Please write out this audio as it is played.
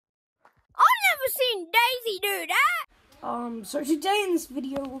never seen Daisy do that. So today in this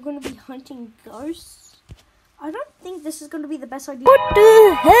video, we're going to be hunting ghosts. I don't think this is going to be the best idea. What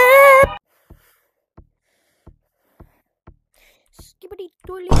the heck? Skibbity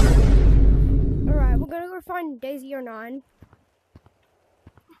doily. Alright, we're going to go find Daisy or 9.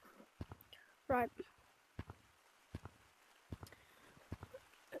 Right.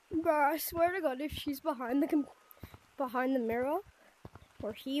 Bro, I swear to God, if she's behind the mirror,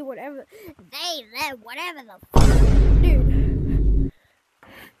 or he, whatever, they, whatever the fuck, dude.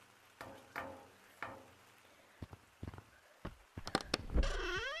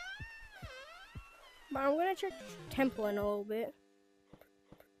 But I'm gonna check Temple in a little bit.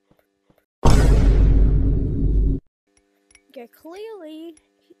 Okay, clearly,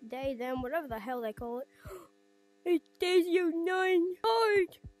 they, them, whatever the hell they call it. It's Daisy 09.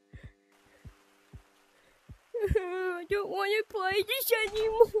 I don't want to play this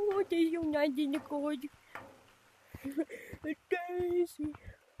anymore. Daisy 09 in the code. Daisy.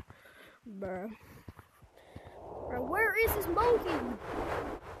 Bruh. Bruh, where is this monkey?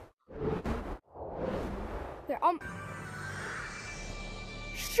 Okay,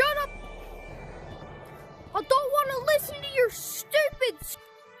 shut up! I don't want to listen to your stupid.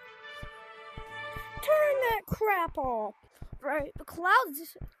 Turn that crap off. Right, the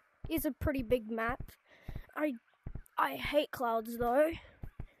Clouds is a pretty big map. I hate Clouds though.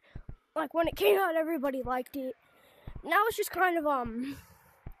 Like when it came out, everybody liked it. Now it's just kind of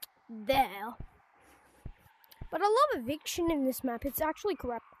there. But I love Eviction in this map. It's actually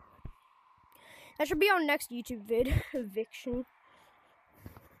crap. That should be our next YouTube vid. Eviction.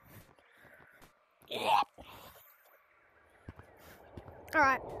 Yeah.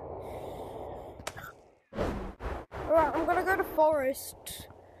 Alright. Alright, I'm gonna go to Forest.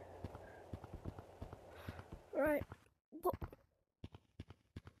 Alright.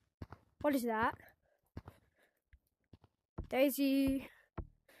 What is that? Daisy.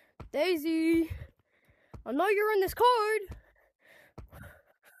 Daisy. I know you're in this code.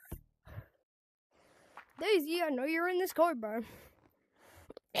 Daisy, I know you're in this code, bro.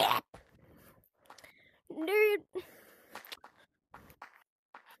 Dude. I'm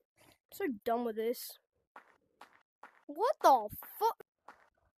so done with this. What the fuck?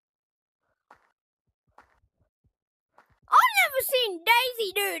 I've never seen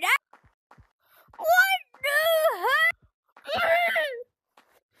Daisy do that. What the heck?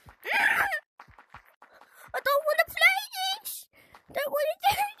 I don't want to play this. I don't want to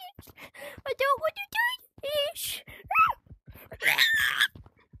do this. I don't want to do this.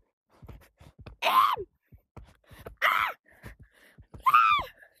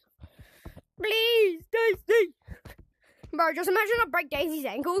 Please, Daisy. Bro, just imagine I break Daisy's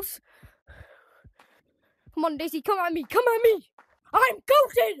ankles. Come on, Daisy, come at me, come at me. I'm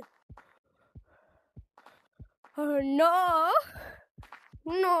ghosted. Oh, no.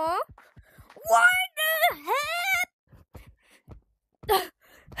 No. What the heck?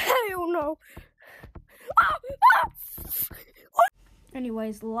 Hell no.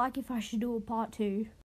 Anyways, like if I should do a part 2.